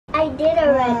I did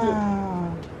already.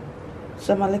 Wow.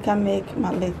 So Malika make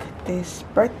Malik this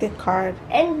birthday card.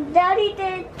 And Daddy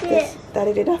did this.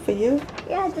 Daddy did that for you?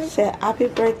 Yeah, this. Say happy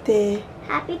birthday.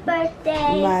 Happy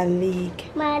birthday.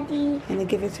 Malik. Maddie. And you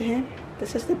give it to him?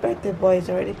 This is the birthday boy.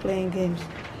 He's already playing games.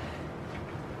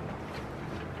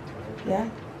 Yeah?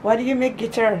 Why do you make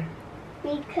guitar?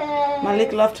 Because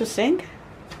Malik love to sing?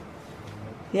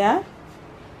 Yeah?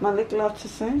 Malik love to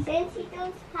sing? since he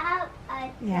don't have a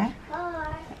Yeah.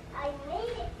 car, I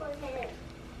made it for him.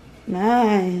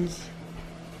 Nice.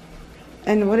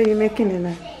 And what are you making in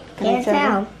there? Can I Can't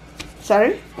tell. you?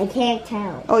 Sorry? I can't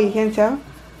tell. Oh, you can't tell?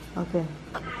 Okay.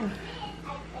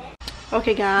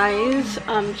 Okay guys,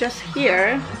 I'm just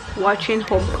here watching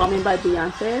Homecoming by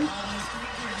Beyonce.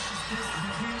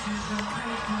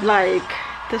 Like,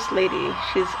 this lady,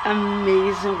 she's an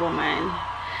amazing woman.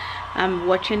 I'm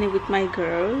watching it with my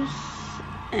girls,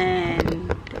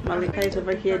 and Malika is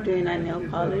over here doing her nail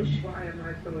polish.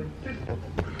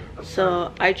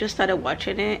 So I just started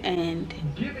watching it, and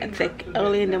it's like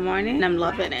early in the morning, and I'm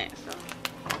loving it.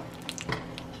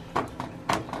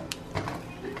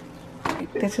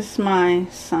 This is my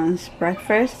son's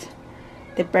breakfast,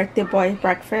 the birthday boy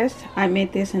breakfast. I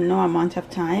made this in no amount of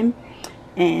time,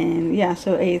 and yeah,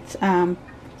 so it's some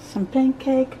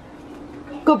pancake.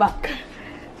 Go back.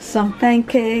 Some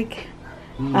pancake,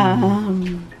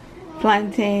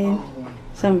 plantain,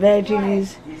 some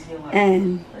veggies,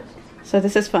 and so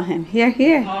this is for him. Here.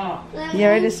 You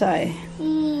already saw it.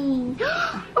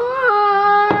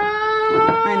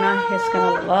 I know he's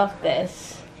gonna love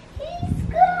this. He's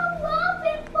gonna love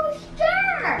it for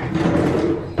sure.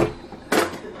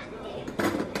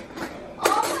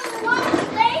 Oh, my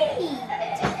lady.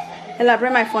 Ella,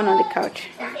 bring my phone on the couch.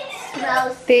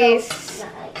 Smells This, so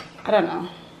I don't know.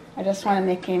 I just want to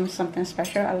make him something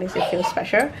special. At least it feels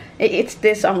special. It's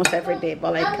this almost every day,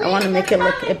 but like I want to make it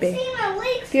look a bit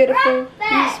beautiful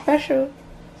and special.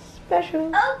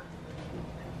 Oh.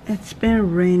 It's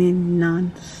been raining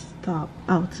non-stop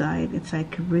outside. It's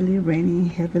like really rainy,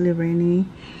 heavily rainy,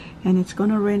 and it's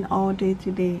gonna rain all day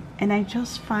today. And I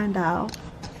just found out,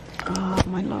 oh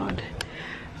my lord,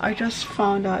 I just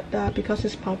found out that because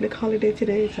it's public holiday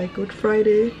today, it's like Good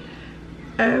Friday,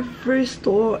 every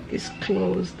store is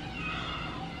closed.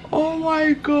 Oh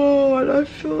my god, I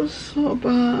feel so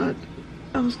bad.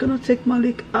 I was gonna take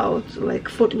Malik out like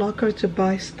Foot Locker to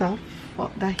buy stuff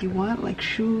that he want, like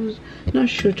shoes, not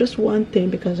shoes, just one thing,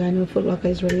 because I know Foot Locker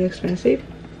is really expensive,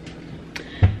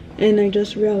 and I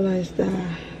just realized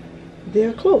that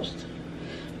they're closed.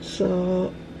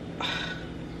 So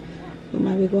we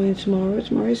might be going tomorrow.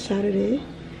 Tomorrow is Saturday,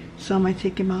 so I might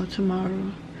take him out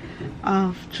tomorrow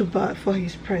to buy for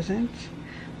his present.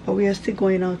 But we are still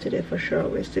going out today for sure.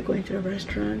 We're still going to the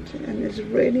restaurant, and it's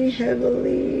raining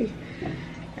heavily.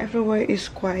 Everywhere is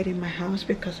quiet in my house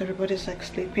because everybody's like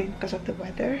sleeping because of the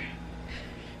weather.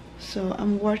 So I've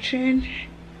been watching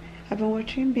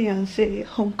Beyonce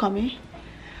Homecoming,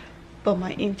 but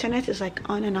my internet is like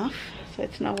on and off, so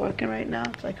it's not working right now.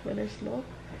 It's like really slow,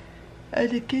 and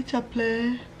the kids are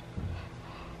playing.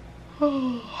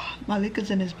 Oh, Malik is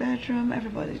in his bedroom.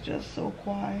 Everybody's just so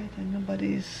quiet, and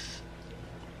nobody's,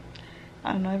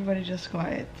 I don't know, everybody's just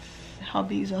quiet.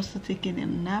 Hubby is also taking a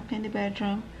nap in the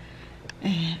bedroom,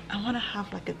 and I want to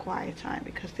have like a quiet time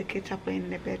because the kids are playing in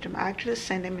the bedroom. I actually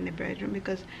sent them in the bedroom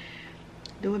because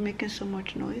they were making so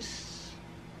much noise,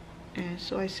 and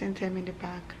so I sent them in the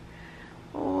back.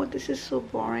 Oh, this is so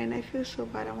boring. I feel so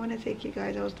bad. I want to take you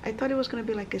guys. I thought it was gonna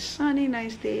be like a sunny,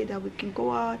 nice day that we can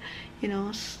go out, you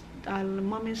know,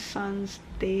 mommy's son's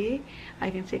day. I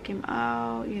can take him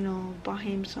out, you know, buy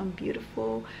him some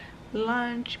beautiful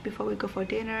lunch before we go for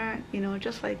dinner, you know,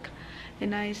 just like a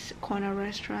nice corner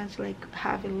restaurant, like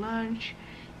have a lunch,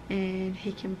 and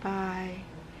he can buy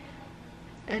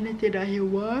anything that he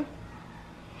wants.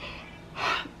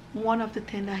 One of the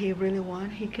things that he really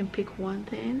wants, he can pick one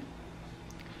thing.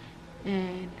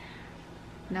 And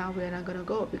now we're not gonna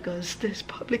go because there's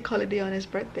public holiday on his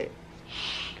birthday.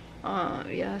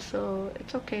 Yeah, so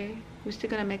it's okay, we're still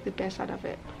gonna make the best out of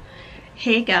it.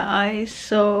 Hey guys,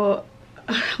 so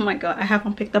oh my god, I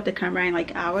haven't picked up the camera in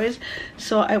like hours,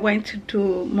 so I went to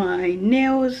do my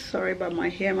nails. Sorry about my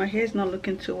hair. My hair is not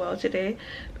looking too well today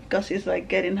because it's like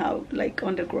getting out like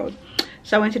on the growth.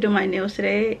 So I went to do my nails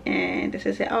today, and this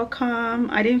is the outcome.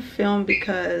 I didn't film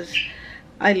because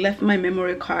I left my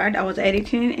memory card. I was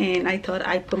editing and I thought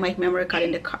I put my memory card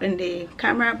in the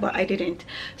camera, but I didn't.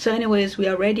 So anyways, we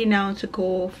are ready now to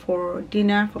go for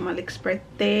dinner for Malik's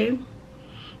birthday.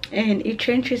 And he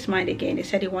changed his mind again. He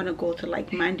said he want to go to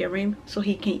like Mandarin so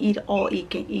he can eat all he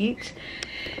can eat.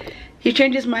 he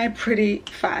changes mine pretty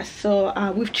fast. So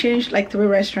we've changed like 3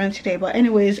 restaurants today, but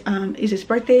anyways, it's his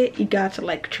birthday. He got to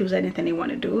like choose anything he want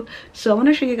to do. So I want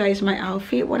to show you guys my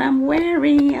outfit, what I'm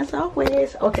wearing as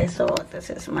always. Okay, so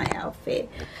this is my outfit.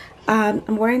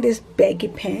 I'm wearing this baggy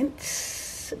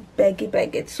pants, baggy,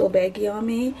 it's so baggy on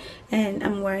me, and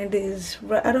I'm wearing this,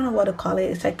 I don't know what to call it,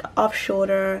 it's like off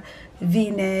shoulder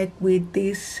v-neck with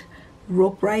this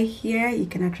rope right here. You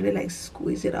can actually like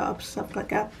squeeze it up, stuff like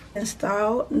that. And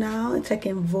style now, it's like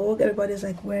in vogue, everybody's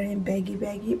like wearing baggy,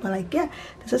 but like, yeah,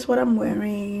 this is what I'm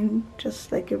wearing.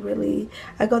 Just like a really,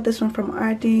 I got this one from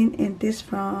Arden and this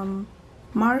from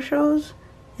Marshall's.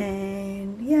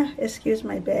 And yeah, excuse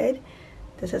my bed.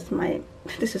 This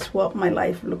is what my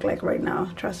life look like right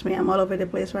now. Trust me, I'm all over the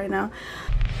place right now.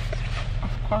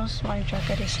 Of course my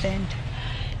jacket is stained.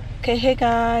 Okay, hey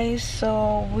guys,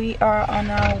 so we are on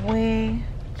our way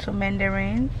to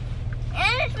Mandarin.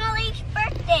 And it's Malik's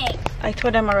birthday. I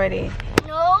told them already.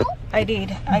 No. I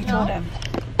did. I told them.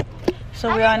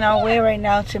 So we're on our way right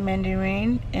now to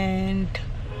Mandarin, and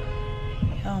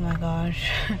oh my gosh.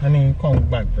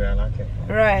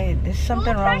 Right, there's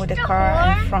something wrong with the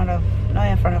car in front of, not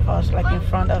in front of us, like in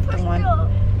front of the one of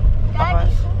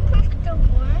us.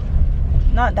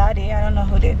 Not Daddy, I don't know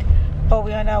who did. But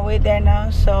we're on our way there now,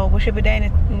 so we should be there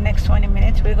in the next 20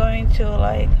 minutes. We're going to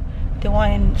like the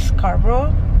one in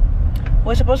Scarborough.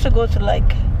 We're supposed to go to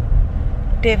like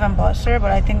Dave and Buster,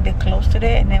 but I think they closed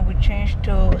today, and then we changed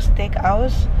to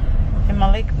Steakhouse. And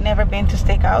Malik never been to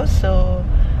Steakhouse, so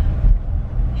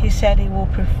he said he will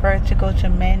prefer to go to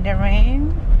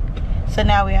Mandarin. So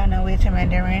now we're on our way to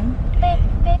Mandarin.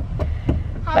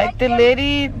 Like the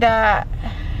lady that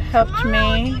helped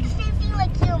me,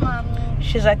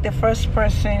 she's like the first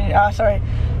person, sorry,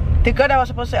 the girl that was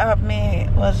supposed to help me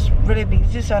was really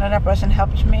busy, so another person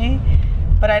helped me.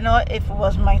 But I know if it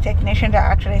was my technician that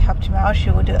actually helped me out, she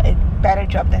would do a better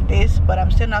job than this. But I'm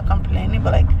still not complaining,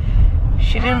 but like,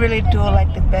 she didn't really do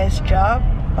like the best job,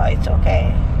 but it's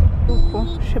okay.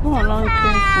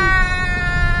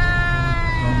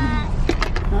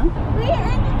 Huh? We're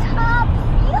in the top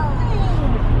ceiling.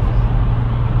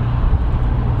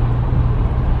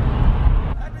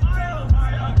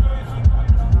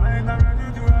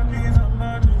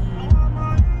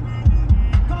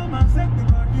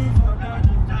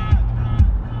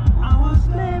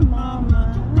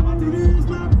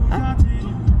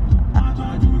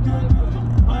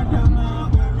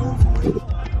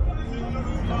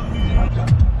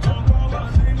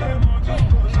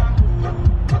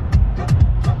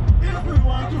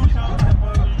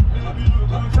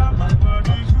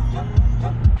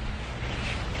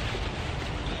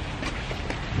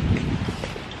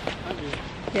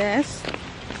 Yes.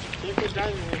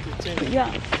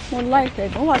 Yeah, more like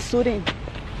it. Oh, what's shooting?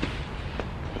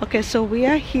 Okay, so we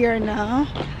are here now.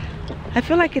 I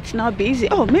feel like it's not busy.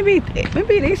 Oh, maybe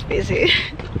it is busy.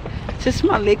 This is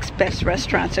Malik's best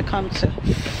restaurant to come to.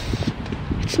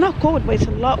 It's not cold, but it's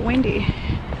a lot windy.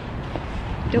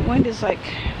 The wind is like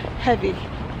heavy.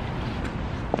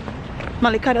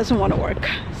 Malika doesn't want to work.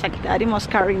 It's like Daddy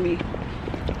must carry me.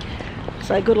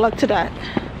 So good luck to that.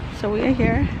 So we are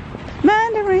here.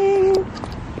 Mandarin.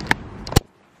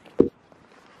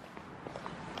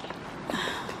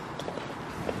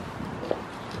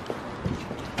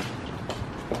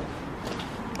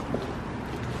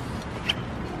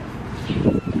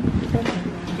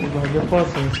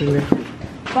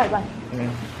 Bye bye. Yeah.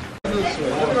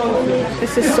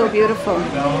 This is so beautiful. Look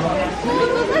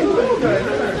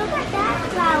at that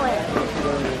flower.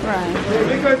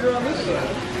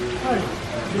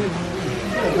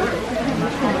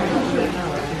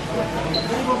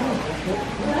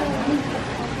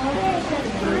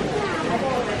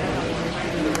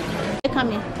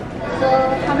 Come here. So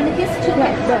how many kids? 2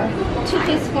 kids. 2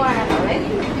 kids, 4 adults, right?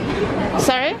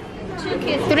 Sorry? 2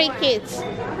 kids. 3 kids.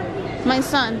 My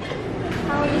son.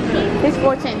 How old is he? He's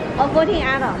 14. Oh, 14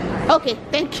 adults. Okay,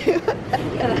 thank you.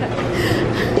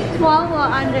 12 or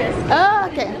under. Oh,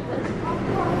 okay.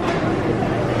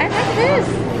 I like this.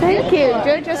 Thank you.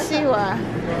 Jojo Siwa.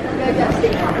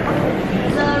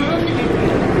 The room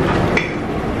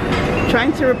is...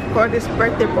 Trying to record this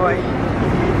birthday boy.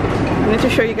 I need to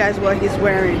show you guys what he's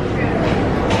wearing.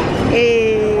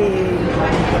 Hey.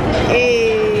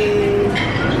 Hey.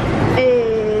 Hey.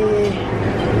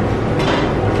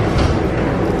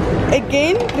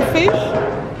 Again, the fish.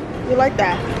 You like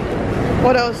that?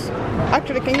 What else?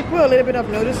 Actually, can you put a little bit of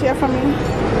noodles here for me?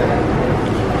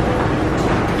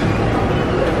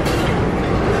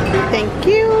 Thank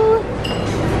you.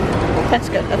 That's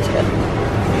good. That's good.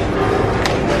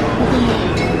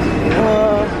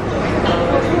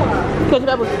 Close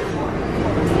the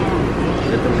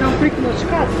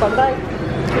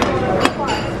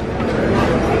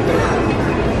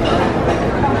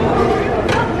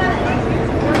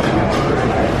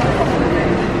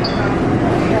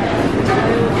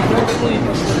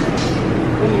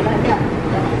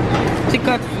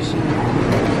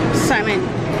Salmon,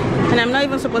 and I'm not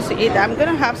even supposed to eat that. I'm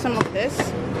gonna have some of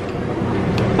this.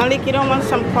 Malik, you don't want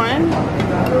some corn?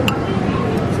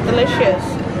 It's delicious.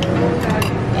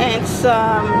 And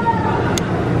some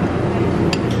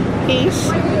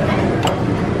peas,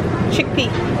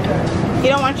 chickpea. You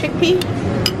don't want chickpea?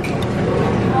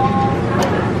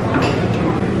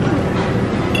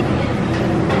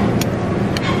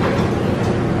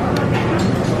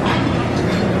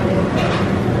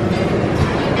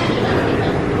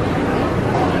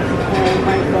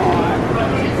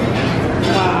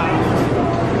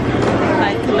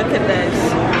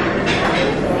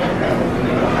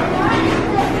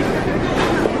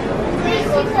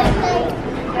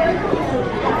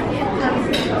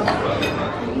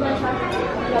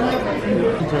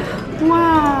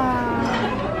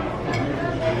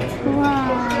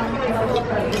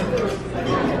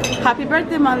 Happy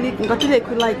birthday, Malik. Got today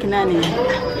could like Nani.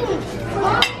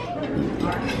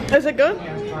 Is it good?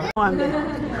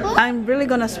 I'm really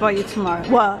gonna spoil you tomorrow.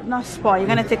 Well, not spoil. You're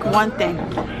gonna take one thing.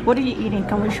 What are you eating?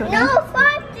 Can we show them? No,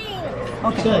 5 things.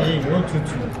 Okay.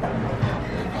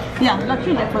 Yeah, let's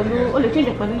change it for you. Oh, let's change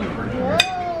it for you.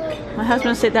 My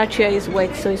husband said that chair is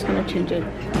wet, so he's gonna change it.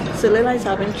 So Lila is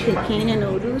having chicken and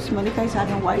noodles. Malika is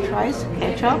having white rice,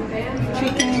 ketchup,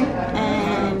 chicken,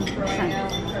 and shrimp.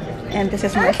 And this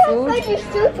is my food.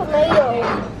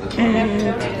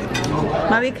 And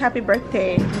Malik, happy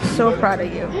birthday. I'm so proud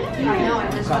of you.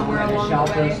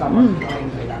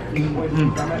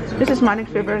 This is Malik's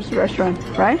favorite restaurant,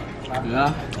 right?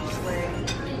 Yeah.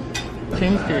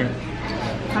 Tasty.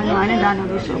 I know, I didn't know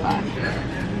this so bad.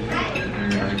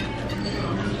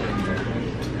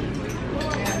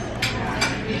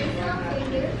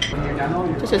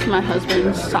 This is my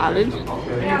husband's salad.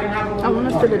 I want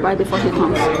us to divide before he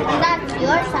comes. That's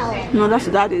your salad. No, that's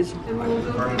daddy's.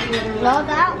 No,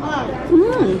 that one.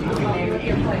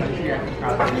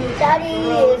 Daddy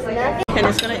is nothing. And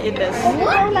it's gonna eat this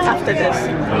after this.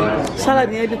 Salad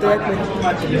near you directly.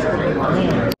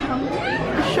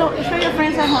 Show your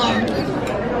friends at home.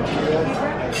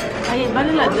 I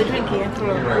really like the drink here.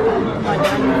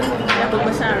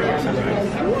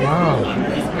 Wow.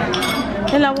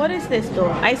 Ella, what is this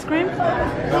though? Ice cream?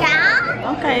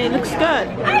 Yeah. Okay, it looks good.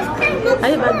 Ice cream looks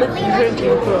I like the drink here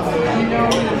too.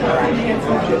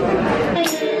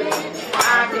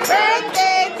 Happy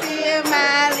birthday to you,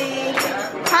 Malik.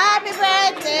 Happy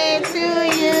birthday to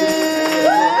you.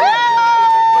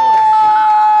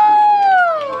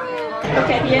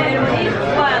 Okay, yeah, ready?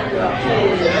 1,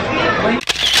 2, 3.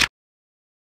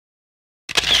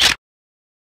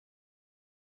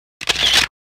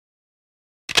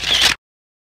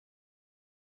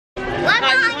 What's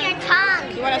on your tongue?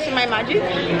 You want to see my magic?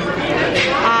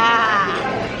 Ah,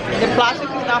 the plastic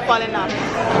is not falling off.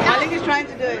 Malik is trying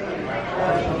to do it.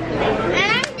 And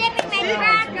I'm dipping my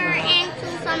cracker into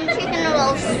some chicken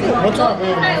noodle soup. What's up,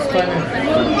 baby?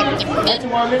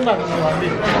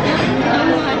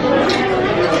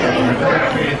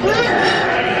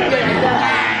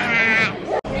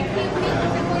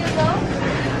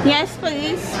 Yes,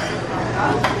 please.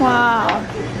 Wow.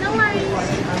 No worries.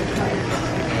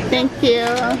 Thank you.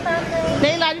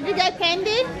 Layla, did you get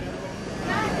candy?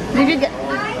 Did you get?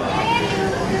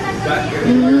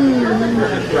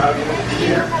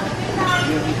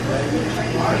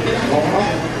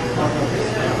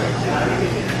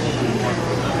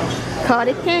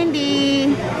 Cotton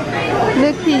candy.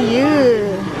 Look at you.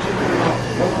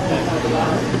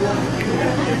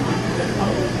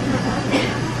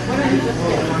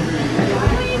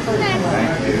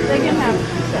 They can have.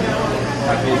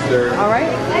 All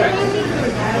right.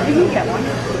 You can get one.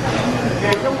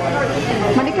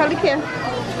 Monica, look here.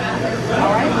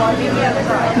 All right. Well, give me the other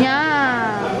side. Yeah.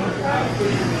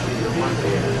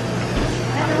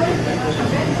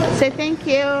 Say thank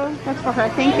you. That's for her.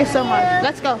 Thank you so much.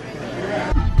 Let's go.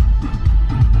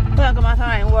 We're going to come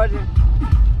out wording.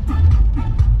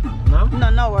 No? No,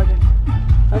 no wording.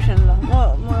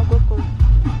 More good.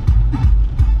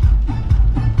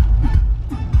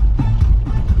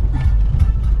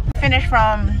 Finished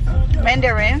from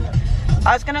Mandarin.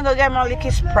 I was gonna go get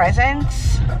Maliki's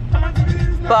presents,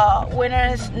 but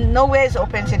nowhere is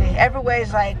open today. Everywhere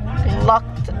is like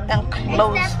locked and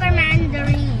closed.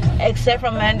 Except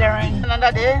for Mandarin.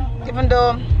 Another day, even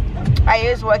though I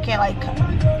is working like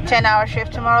 10-hour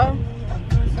shift tomorrow,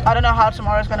 I don't know how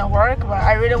tomorrow's gonna work, but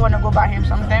I really want to go buy him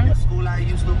something.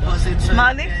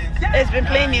 Malik has been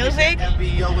playing music,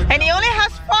 and he only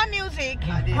has fun music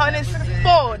on his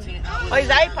phone or his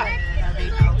iPad.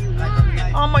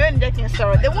 Oh my God,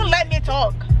 sorry. They won't let me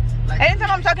talk. Anytime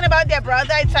I'm talking about their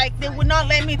brother, it's like they would not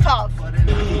let me talk.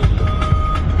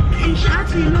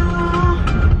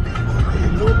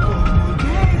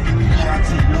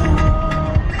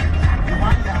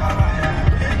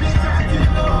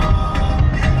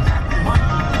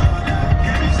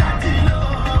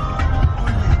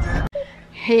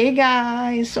 Hey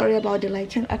guys, sorry about the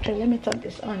lighting. Actually, let me turn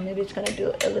this on. Maybe it's gonna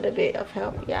do a little bit of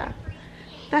help. Yeah,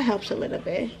 that helps a little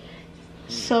bit.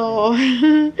 So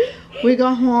we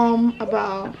got home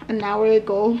about an hour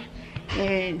ago,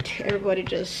 and everybody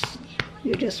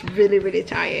you're just really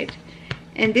tired.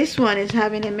 And this one is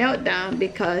having a meltdown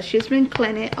because she's been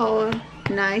cleaning all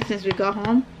night since we got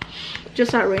home,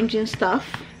 just arranging stuff.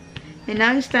 And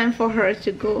now it's time for her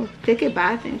to go take a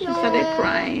bath, and she started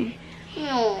crying.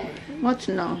 No. What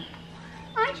no?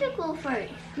 I should go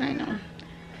first. I know.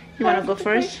 You wanna go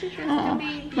first? Oh,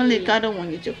 Malik, I don't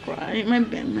want you to cry. My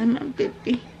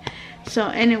baby. So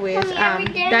anyways,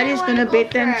 Daddy's gonna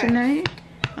bathe them tonight.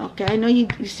 Okay, I know you're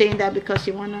saying that because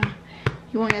you want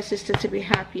your sister to be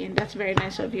happy, and that's very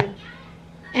nice of you.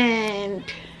 And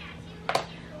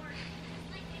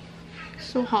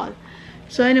so hot.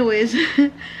 So anyways,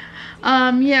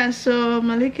 yeah, so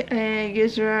Malik and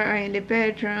Yusra are in the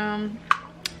bedroom.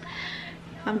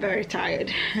 I'm very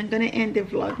tired. I'm gonna end the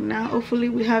vlog now. Hopefully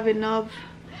we have enough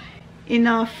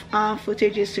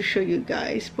footages to show you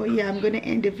guys. But yeah, I'm gonna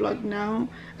end the vlog now.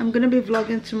 I'm gonna be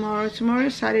vlogging tomorrow. Tomorrow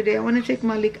is Saturday. I want to take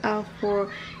Malik out for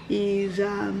his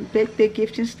birthday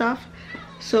gift and stuff.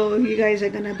 So you guys are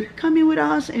gonna be coming with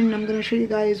us, and I'm gonna show you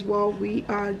guys what we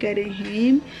are getting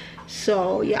him.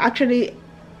 So yeah, actually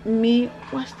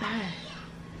what's that?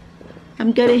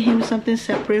 I'm getting him something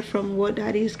separate from what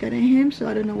Daddy's getting him. So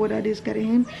I don't know what Daddy's getting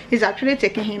him. He's actually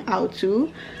taking him out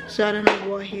too, so I don't know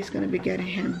what he's gonna be getting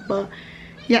him. But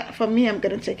yeah, for me, I'm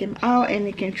gonna take him out, and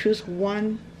he can choose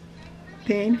one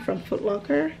thing from Foot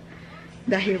Locker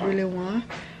that he really wants.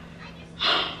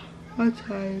 I'm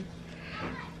tired.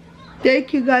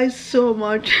 Thank you guys so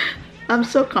much. I'm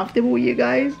so comfortable with you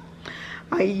guys.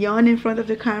 I yawn in front of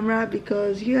the camera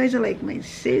because you guys are like my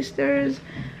sisters.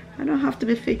 I don't have to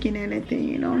be faking anything,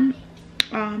 you know.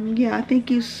 Yeah,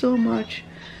 thank you so much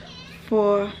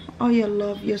for all your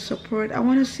love, your support. I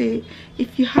want to say,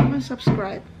 if you haven't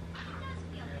subscribed,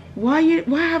 why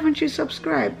haven't you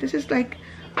subscribed? This is like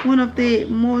one of the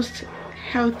most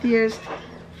healthiest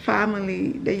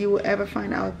family that you will ever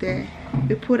find out there.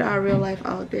 We put our real life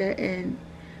out there, and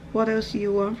what else do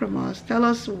you want from us? Tell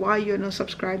us why you're not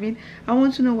subscribing. I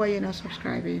want to know why you're not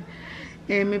subscribing,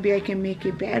 and maybe I can make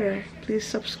it better. Please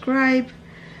subscribe,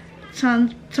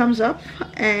 thumbs up,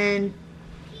 and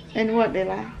what,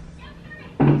 Dela?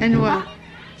 And what?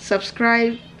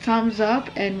 Subscribe, thumbs up,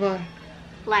 and what?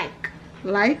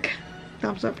 Like,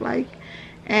 thumbs up, like,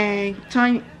 and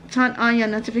turn on your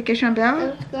notification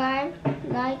bell. Subscribe,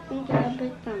 like, and give a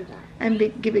big thumbs up.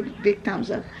 And give a big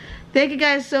thumbs up. Thank you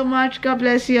guys so much. God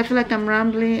bless you. I feel like I'm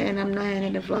rambling and I'm not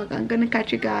ending the vlog. I'm gonna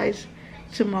catch you guys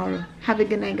tomorrow. Have a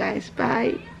good night, guys.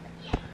 Bye.